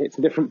misses it. It's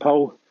a different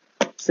pole.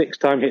 Sixth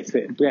time hits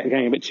it.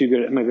 Getting a bit too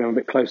good. Maybe I'm a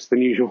bit closer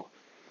than usual.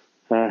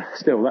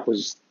 Still, that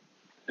was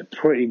a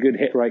pretty good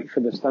hit rate for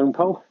the Stone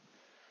Pole.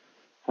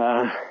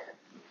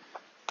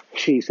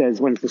 She says,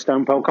 when's the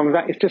Stone Pole coming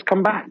back? It's just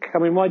come back.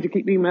 Why do you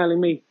keep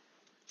emailing me?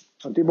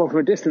 I did one from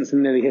a distance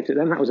and nearly hit it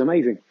then. That was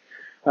amazing.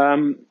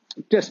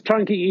 Just try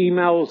and keep your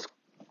emails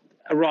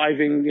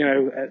arriving,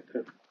 at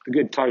the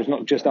good times,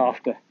 not just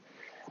after.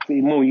 It'd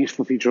be more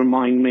useful for you to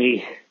remind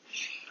me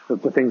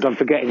of the things I'm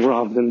forgetting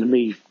rather than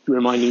me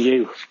reminding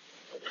you.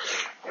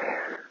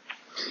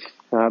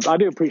 I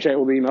do appreciate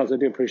all the emails. I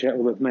do appreciate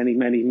all the many,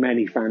 many,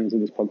 many fans of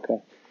this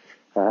podcast.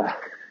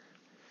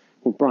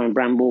 With Brian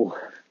Bramble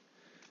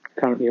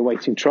currently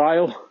awaiting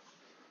trial.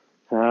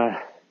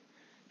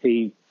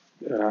 He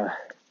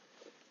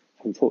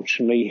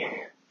unfortunately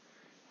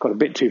got a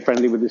bit too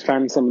friendly with his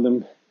fans, some of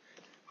them.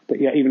 But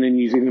yeah, even in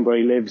New Zealand where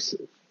he lives,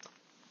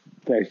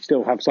 they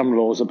still have some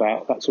laws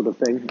about that sort of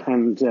thing.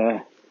 And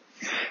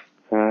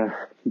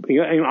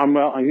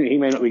he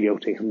may not be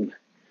guilty.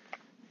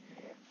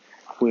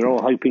 We're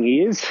all hoping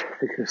he is,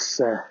 because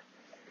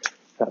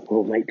that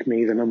will make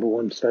me the number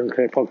one Stone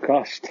Clear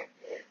podcast.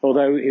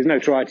 Although his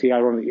notoriety,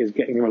 ironically, is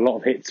getting him a lot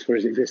of hits for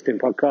his existing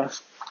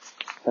podcast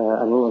and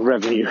a lot of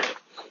revenue.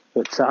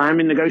 But I'm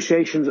in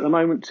negotiations at the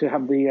moment to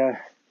have the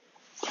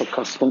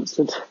podcast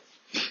sponsored.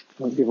 I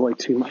won't give away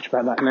too much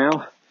about that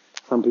now.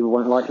 Some people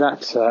won't like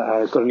that.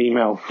 I got an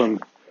email from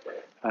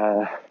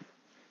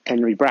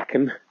Henry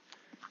Bracken,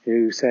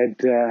 who said,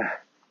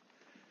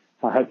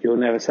 I hope you'll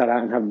never sell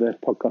out and have the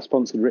podcast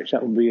sponsored, Rich.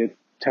 That would be a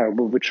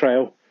terrible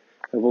betrayal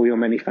of all your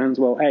many fans.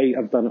 Well, A,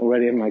 I've done it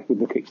already, and with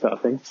the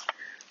Kickstarter thing.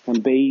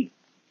 And B,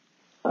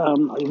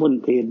 it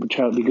wouldn't be a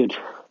betrayal, it'd be good.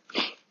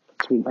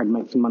 I'd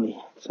make some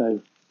money.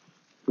 So,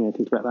 yeah,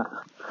 think about that.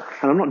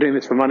 And I'm not doing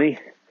this for money.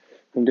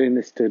 I'm doing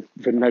this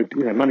for no,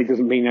 money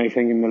doesn't mean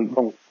anything in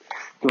the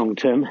long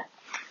term.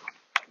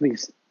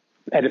 These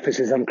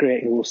edifices I'm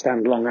creating will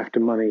stand long after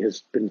money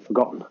has been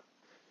forgotten.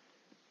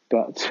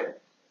 But,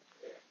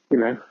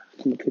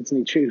 some kids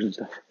need shoes and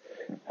stuff.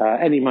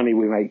 Any money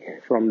we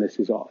make from this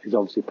is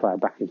obviously plowed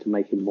back into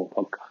making more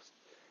podcasts.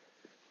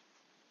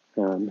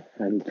 And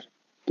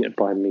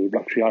buying me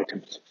luxury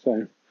items.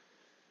 So,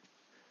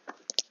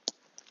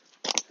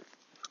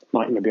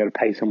 might even be able to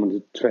pay someone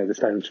to throw the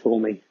stones for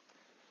me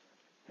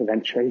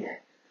eventually.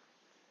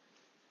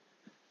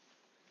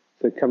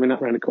 So coming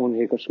up around the corner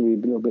here, got to be a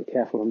little bit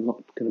careful I'm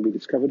not going to be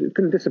discovered. It's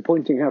been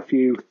disappointing how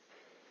few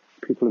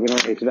people have been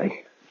out here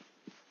today.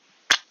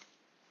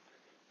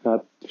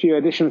 A few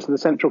additions to the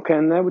central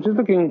cairn there, which is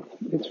looking,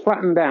 it's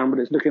flattened down, but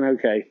it's looking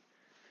okay.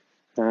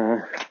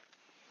 And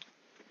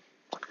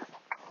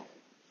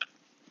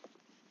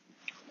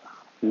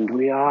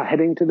we are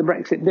heading to the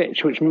Brexit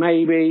ditch, which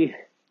maybe,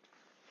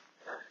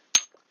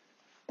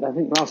 I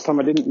think last time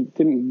I didn't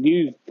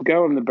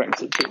go on the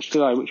Brexit ditch,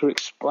 did I? Which will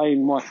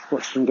explain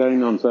what's been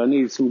going on. So I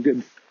need some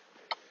good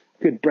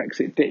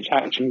Brexit ditch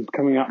action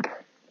coming up.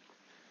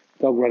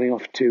 Dog running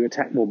off to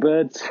attack more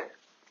birds.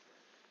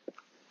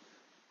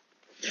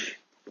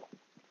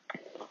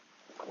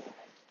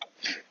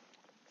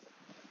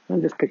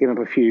 I'm just picking up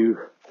a few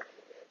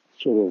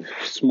sort of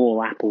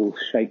small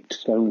apple-shaped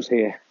stones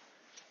here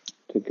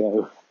to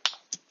go.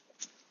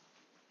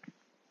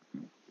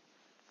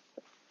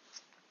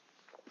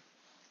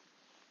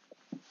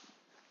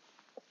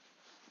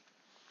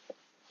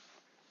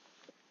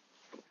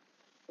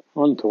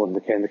 Onto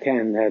the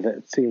cairn there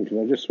that seemed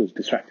to, I just was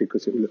distracted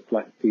because it looked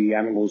like the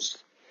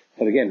animals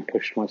had again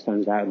pushed my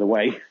stones out of the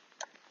way.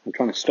 I'm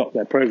trying to stop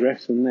their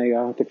progress and they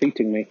are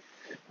defeating me.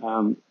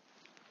 I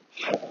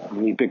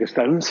need bigger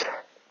stones.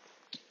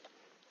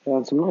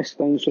 Some nice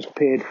stones just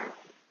appeared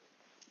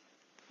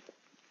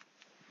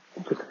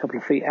just a couple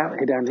of feet out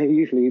here down here.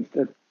 Usually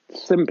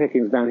slim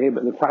pickings down here,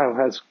 but the plough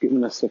has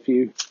given us a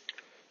few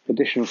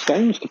additional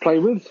stones to play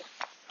with.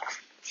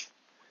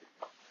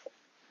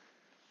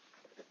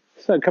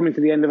 So coming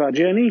to the end of our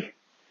journey,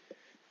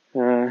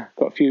 got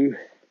a few.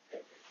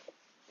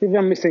 If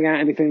I'm missing out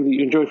anything that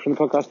you enjoyed from the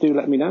podcast, do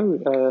let me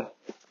know.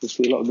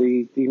 Obviously, a lot of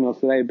the emails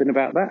today have been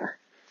about that.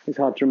 It's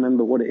hard to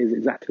remember what it is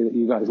exactly that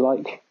you guys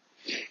like.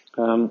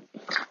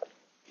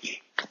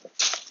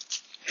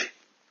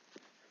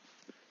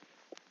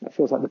 It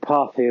feels like the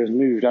path here has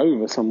moved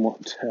over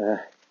somewhat.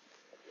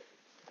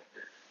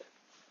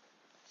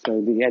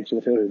 So the edge of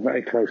the field is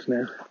very close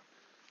now.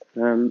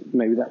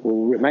 Maybe that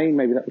will remain,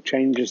 maybe that will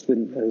change as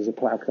the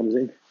plough comes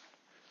in.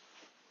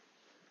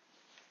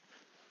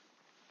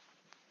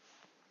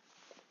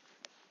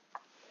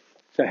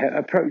 So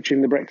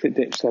approaching the Brexit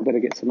ditch, so I better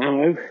get some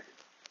ammo.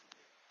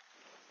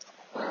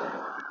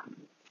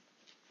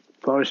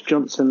 Boris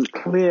Johnson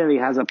clearly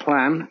has a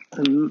plan,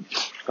 and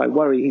I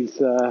worry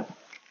he's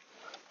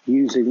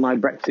using my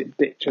Brexit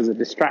ditch as a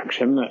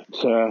distraction,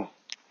 that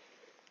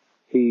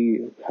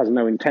he has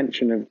no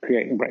intention of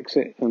creating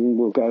Brexit and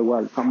will go,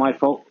 well, it's not my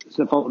fault, it's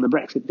the fault of the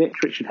Brexit ditch,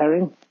 Richard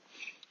Herring.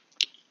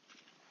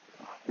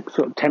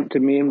 Sort of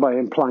tempted me in by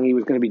implying he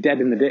was going to be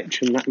dead in the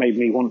ditch, and that made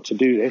me want to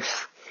do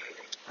this.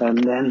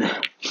 And then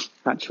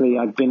actually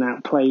I've been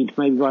outplayed.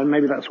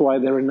 Maybe that's why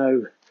there are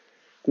no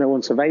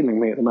one surveilling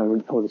me at the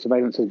moment, or the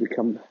surveillance has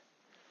become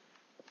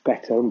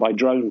better, and by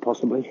drone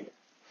possibly,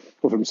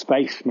 or from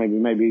space.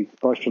 Maybe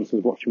Boris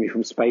Johnson's watching me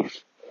from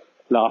space,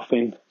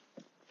 laughing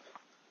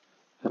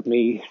at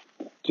me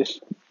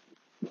just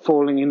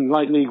falling in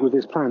light league with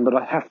his plan. But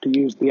I have to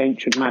use the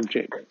ancient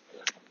magic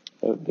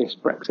of this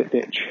Brexit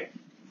ditch.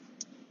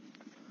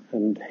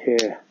 And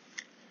here,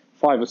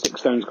 5 or 6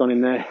 stones gone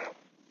in there,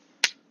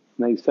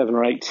 maybe 7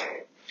 or 8.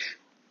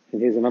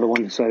 And here's another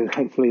one, so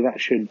hopefully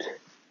that should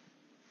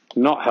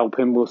not help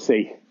him. We'll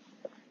see.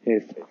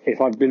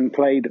 If I've been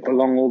played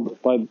along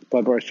by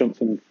Boris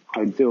Johnson,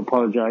 I do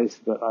apologise,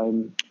 but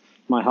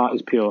my heart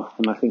is pure,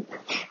 and I think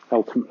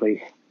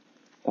ultimately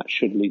that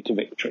should lead to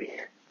victory.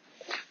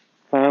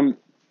 So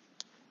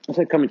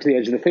coming to the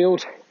edge of the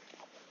field,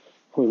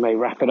 we may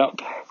wrap it up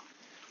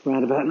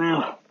around about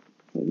now.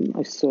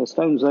 Nice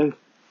stones though,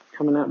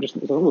 coming out just,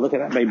 oh look at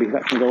that baby,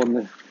 that can go on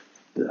the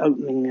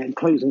opening and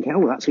closing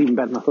count. Oh, that's even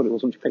better than I thought it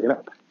was once you pick it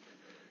up.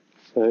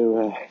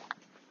 So,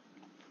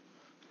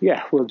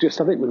 yeah, I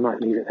think we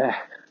might leave it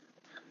there.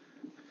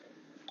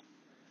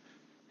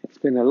 It's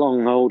been a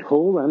long old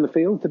haul around the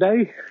field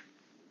today.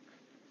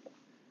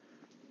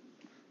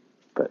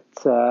 But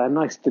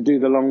nice to do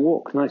the long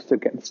walk, nice to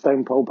get the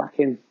stone pole back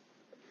in.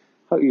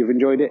 Hope you've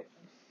enjoyed it.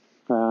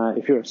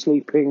 If you're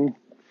sleeping,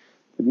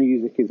 the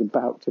music is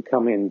about to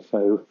come in,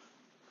 so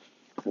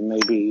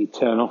maybe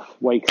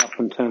wake up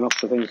and turn off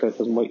the thing so it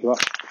doesn't wake you up.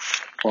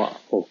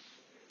 Or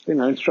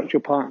instruct your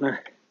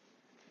partner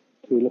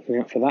to be looking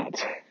out for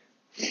that.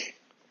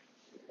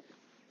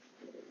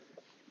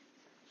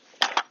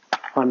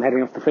 I'm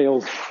heading off the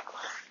field.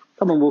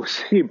 Come on,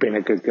 Wolves, you've been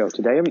a good girl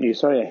today, haven't you?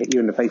 Sorry I hit you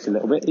in the face a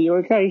little bit. Are you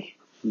okay?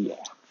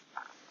 Yeah.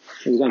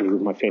 It was only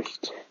with my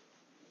fist.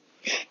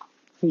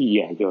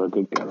 Yeah, you're a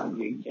good girl, aren't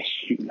you? Yes,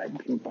 you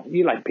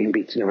like being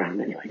beaten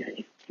around anyway, don't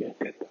you? You're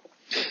a good girl.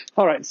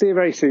 All right, see you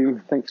very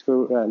soon. Thanks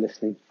for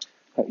listening.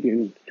 Hope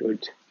you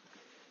enjoyed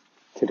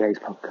today's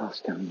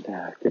podcast, and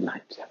good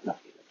night. I love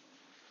you.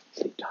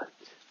 Sleep tight.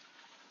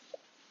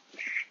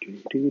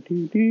 Do do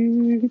do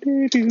do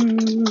do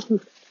do.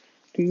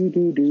 Do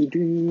do do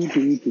do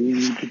do do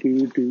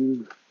do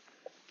do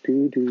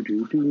do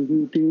do do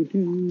do do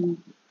do.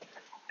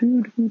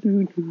 You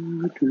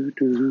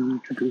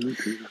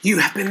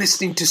have been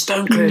listening to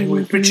Stone Clearing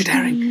with Richard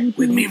Herring,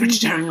 with me,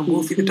 Richard Herring, and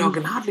Wolfie the dog,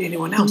 and hardly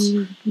anyone else.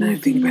 No,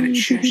 think about it.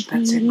 Shush,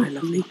 that's it, my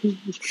lovely.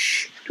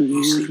 Shh,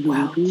 you sleep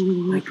well,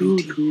 my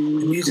beauty.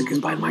 The music is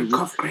by Mike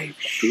Cofgrave.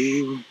 Shh,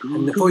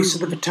 and the voice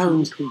of the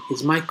tones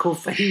is Michael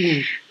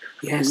Fahim.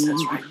 Yes,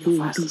 that's right, you're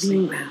fast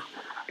asleep now.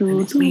 And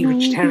it's me,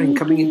 Richard Herring,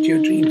 coming into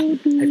your dream.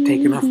 I've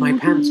taken off my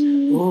pants.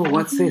 Oh,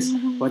 what's this?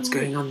 What's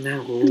going on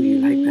now? Oh, you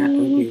like that,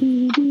 don't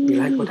you? You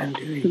like what I'm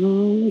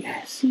doing?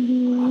 Yes.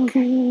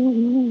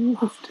 Okay.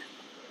 Often.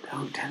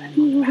 Don't tell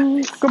anyone about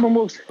this. Come on,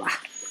 Wolves.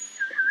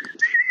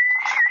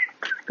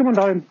 Come on,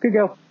 darling. Good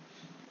girl.